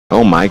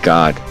Oh my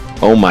god.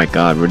 Oh my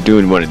god, we're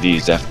doing one of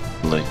these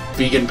definitely.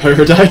 Vegan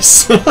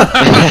paradise.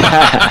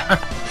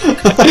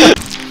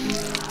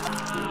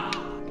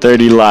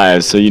 30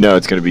 lives, so you know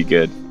it's gonna be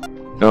good.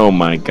 Oh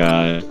my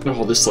god.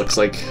 Oh, this looks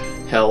like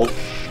hell.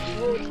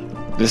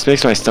 This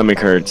makes my stomach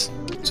hurts.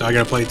 So I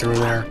gotta play through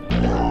there.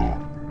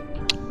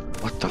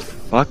 What the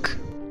fuck?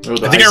 Oh,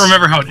 I think I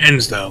remember how it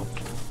ends, though.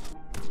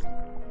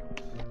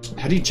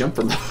 How do you jump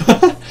from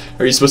that?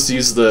 Are you supposed to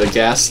use the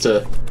gas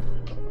to...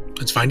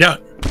 Let's find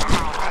out.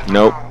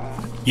 Nope.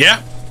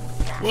 Yeah?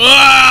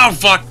 Whoa,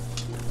 fuck!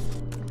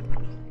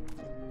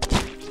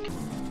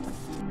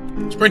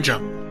 Sprint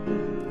jump.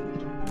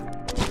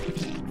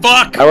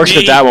 Fuck! I works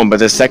with that one, but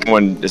the second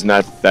one is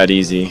not that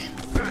easy.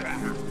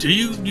 Do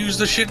you use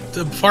the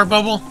fart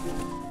bubble?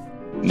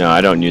 No,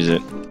 I don't use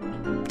it.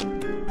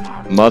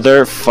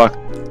 Motherfuck.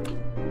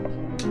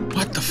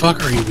 What the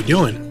fuck are you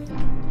doing?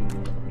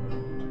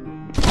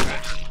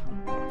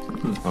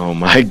 Oh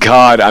my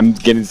god, I'm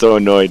getting so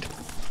annoyed.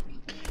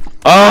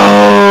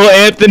 Oh,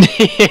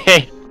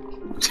 Anthony!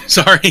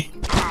 Sorry.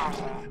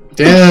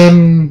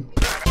 Damn.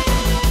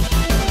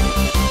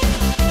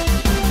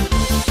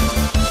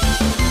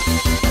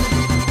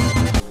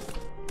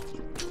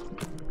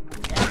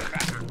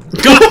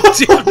 God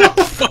damn that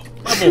fucking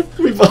bubble.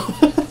 We both...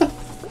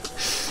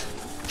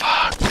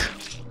 Fuck.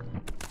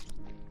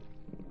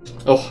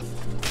 Oh.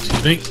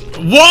 Excuse me.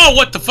 Whoa!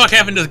 What the fuck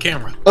happened to the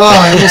camera? Oh,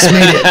 I almost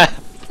made it.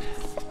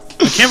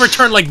 The camera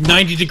turned like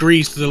 90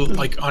 degrees to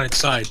the on its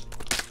side,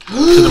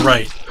 to the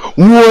right.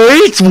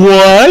 Wait,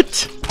 what?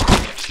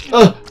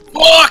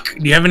 Fuck!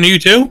 Do you have a new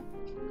too?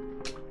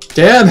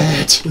 Damn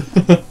it.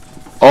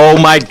 Oh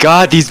my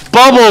god, these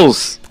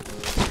bubbles!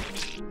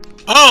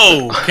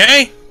 Oh,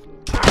 okay.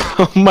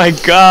 Oh my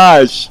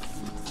gosh!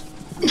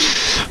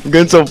 I'm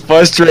getting so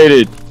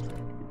frustrated.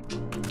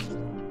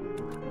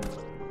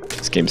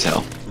 This game's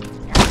hell.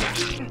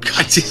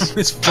 God damn,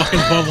 this fucking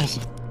bubbles.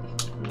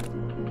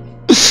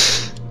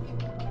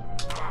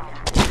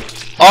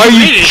 Are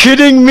you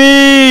kidding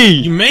me?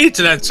 You made it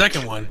to that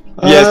second one.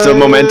 Yeah, it's the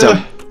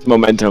momentum. It's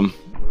momentum.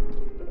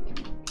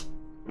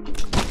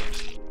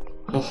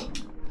 Oh.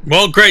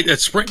 Well, great. That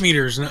sprint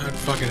meter is not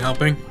fucking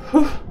helping.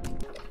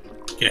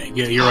 Yeah,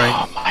 you're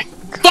right. Oh my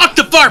god. Fuck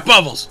the fart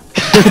bubbles!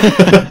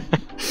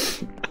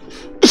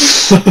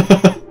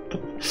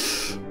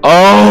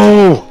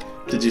 Oh!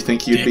 Did you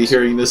think you'd be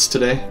hearing this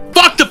today?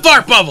 Fuck the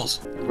fart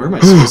bubbles! Where am I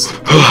supposed to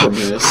go from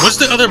this? What's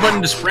the other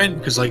button to sprint?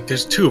 Because, like,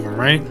 there's two of them,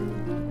 right?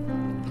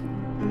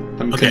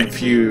 I'm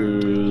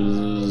confused.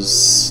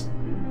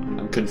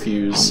 I'm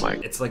confused. Oh my.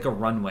 It's like a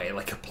runway,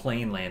 like a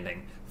plane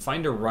landing.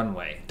 Find a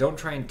runway. Don't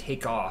try and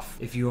take off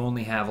if you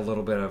only have a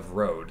little bit of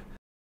road.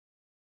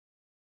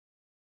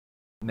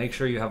 Make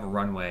sure you have a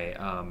runway,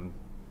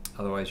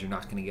 otherwise you're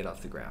not going to get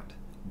off the ground.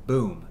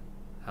 Boom.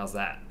 How's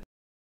that?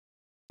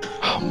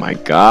 Oh my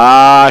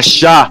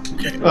gosh! I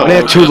only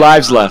have 2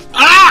 lives left.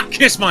 Ah!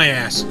 Kiss my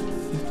ass!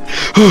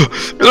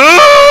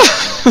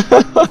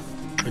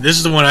 This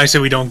is the one I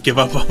said we don't give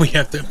up on. We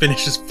have to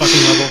finish this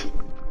fucking level.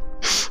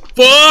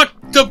 Fuck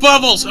the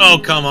bubbles! Oh,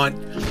 come on.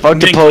 Fuck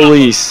the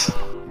police.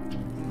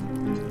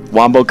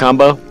 Wombo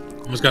combo?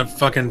 Almost got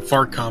fucking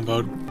fart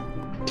comboed.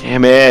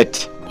 Damn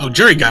it. Oh,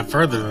 Jryyy got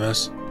further than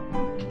this.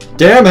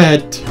 Damn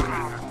it!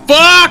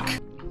 Fuck!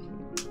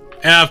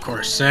 Yeah, of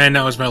course. And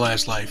that was my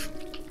last life.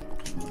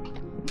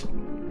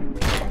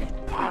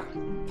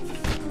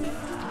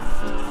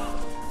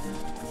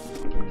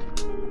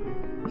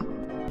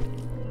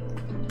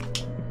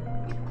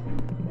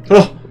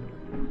 Oh!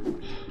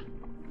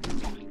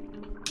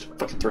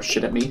 Fucking throw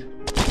shit at me.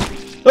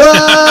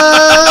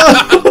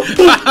 Ah!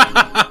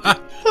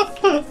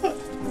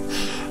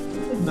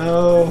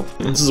 No.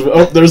 This is,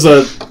 oh, there's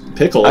a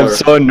pickle. I'm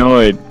so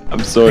annoyed. I'm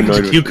so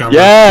annoyed. Cucumber.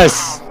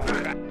 Yes!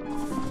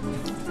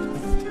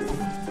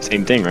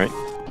 Same thing, right?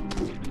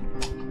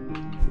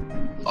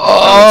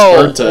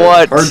 Oh,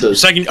 what? Hard to...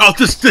 Second, oh,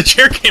 the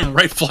chair came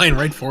flying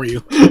right for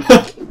you.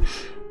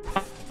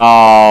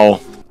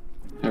 Oh.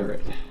 Alright.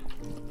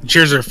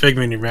 Chairs are a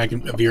figment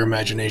of your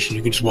imagination.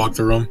 You can just walk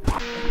through them.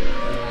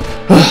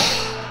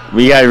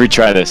 We gotta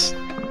retry this.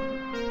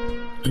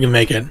 We can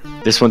make it.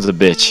 This one's a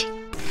bitch.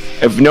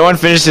 If no one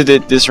finishes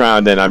it this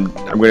round, then I'm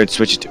gonna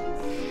switch it to...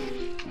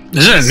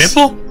 Is it a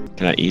nipple?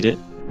 Can I eat it?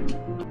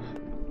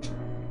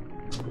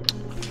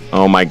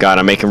 Oh my god,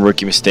 I'm making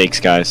rookie mistakes,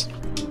 guys.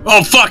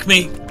 Oh, fuck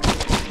me!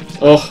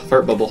 Oh,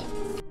 fart bubble.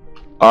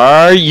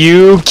 Are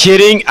you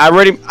kidding? I'm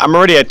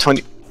already at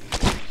 20...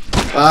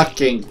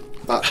 Fucking...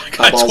 I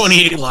got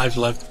 28 lives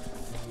left.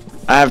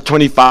 I have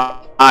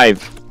 25.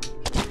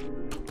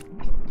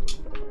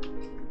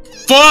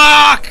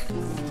 Fuck!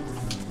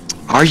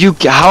 Are you...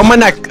 How am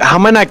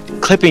I not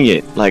clipping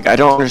it? Like, I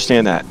don't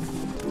understand that.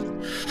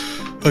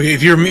 Okay,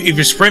 if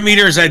your sprint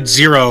meter is at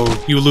 0,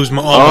 you lose all.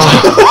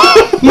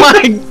 Oh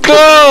my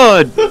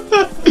god!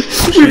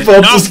 We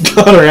both just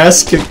got our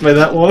ass kicked by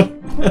that one.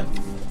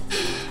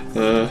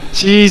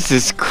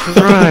 Jesus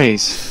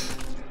Christ.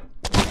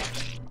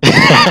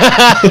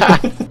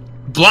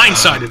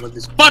 Blindsided with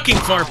this fucking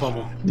fart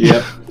bubble.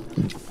 Yep.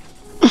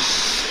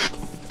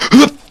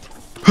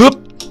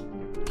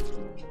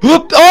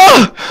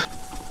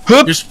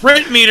 Your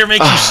sprint meter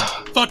makes you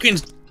fucking.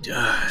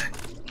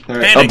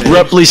 Alright,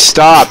 Abruptly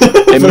stop.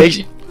 It makes.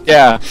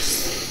 Yeah.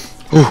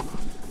 Whew.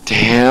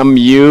 Damn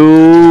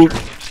you.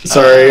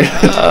 sorry.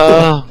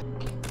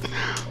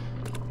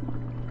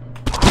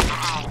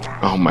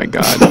 Oh my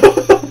god.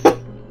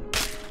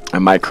 I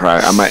might cry.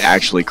 I might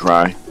actually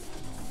cry.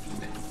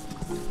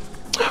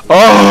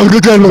 Oh,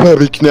 good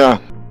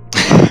now.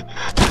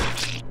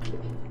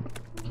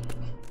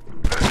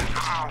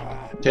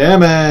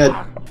 Damn it.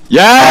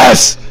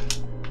 Yes!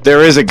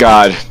 There is a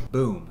god.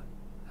 Boom.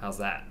 How's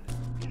that?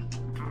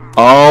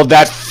 Oh,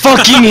 that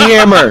fucking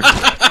hammer!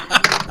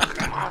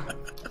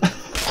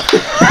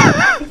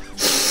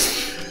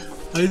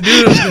 I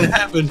knew it was gonna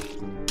happen.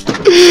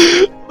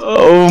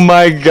 Oh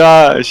my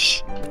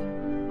gosh.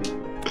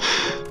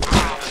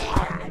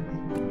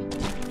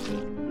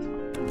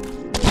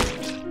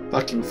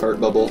 Fucking fart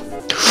bubble.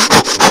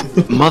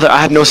 Mother, I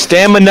have no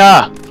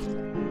stamina!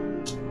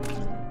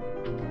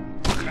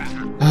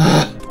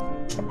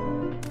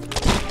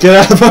 Get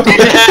out of my way.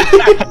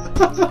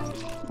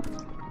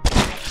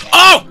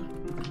 Oh!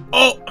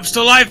 Oh, I'm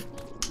still alive.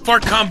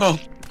 Fart combo.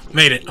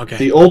 Made it. Okay.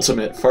 The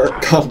ultimate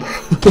fart combo.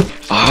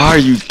 Are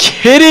you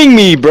kidding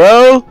me,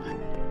 bro?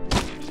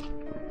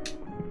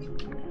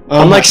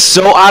 I'm like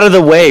so out of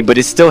the way, but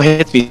it still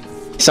hits me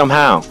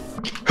somehow.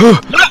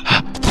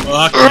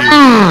 Fuck you.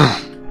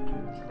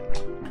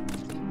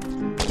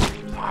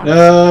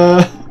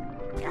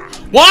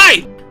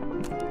 Why?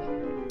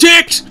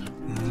 Dicks!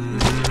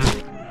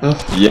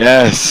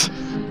 Yes.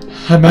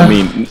 I'm I out.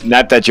 mean,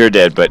 not that you're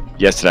dead, but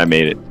yes, that I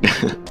made it.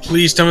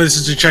 Please tell me this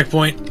is a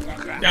checkpoint.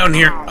 Down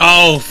here.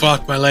 Oh,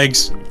 fuck, my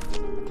legs.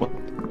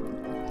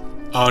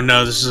 Oh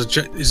no, this is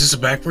a is this a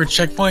backwards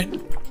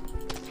checkpoint?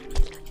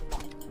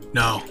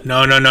 No,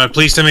 no, no, no.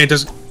 Please tell me it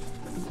doesn't.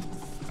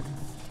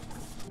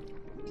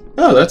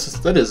 Oh,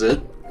 that is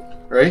it,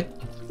 right?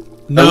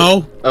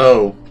 No.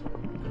 Oh.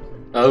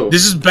 Oh.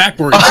 This is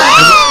backwards.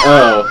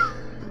 Oh.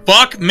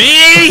 Fuck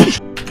me! I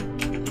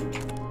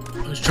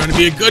was trying to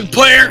be a good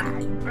player.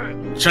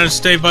 Trying to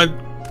stay by.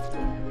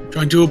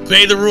 Trying to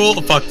obey the rule.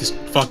 Oh, fuck this.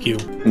 Fuck you.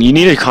 You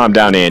need to calm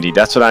down, Andy.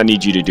 That's what I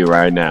need you to do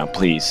right now,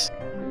 please.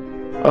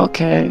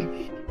 Okay.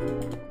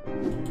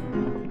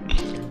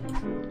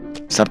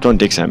 Stop throwing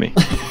dicks at me.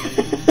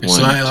 It's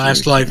my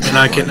last life, and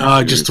I can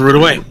just threw it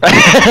away.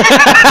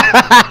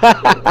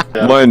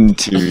 1,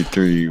 2,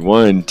 3.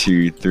 1,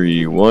 2,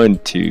 3. 1,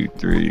 2,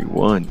 3.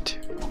 1, 2.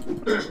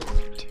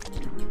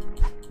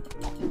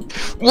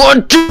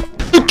 1, 2, 3.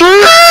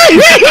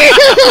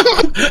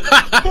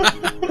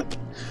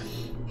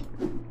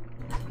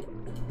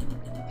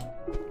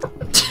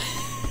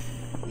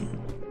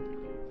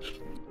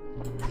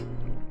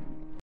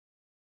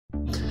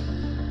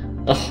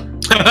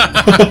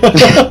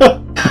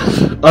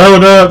 Oh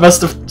no, it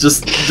must have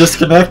just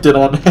disconnected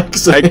on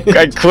accident.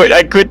 I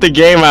quit the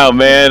game out,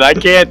 man. I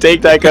can't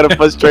take that kind of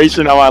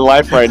frustration on my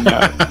life right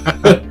now.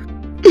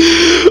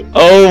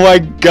 Oh my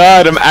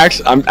god, I'm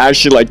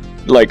actually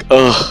like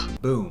ugh.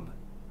 Boom.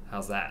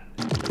 How's that?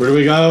 Where do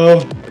we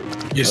go?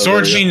 Yeah,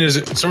 swords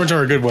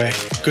are a good way.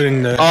 Good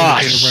in the Ah,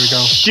 indicator where to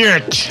go.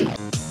 shit.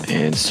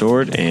 And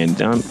sword and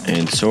jump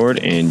and sword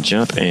and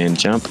jump and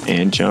jump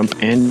and jump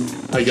and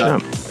I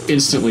got jump.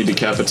 instantly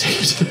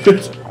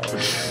decapitated.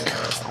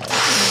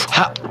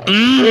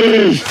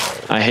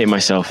 I hate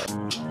myself.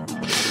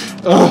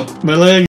 Oh, my leg.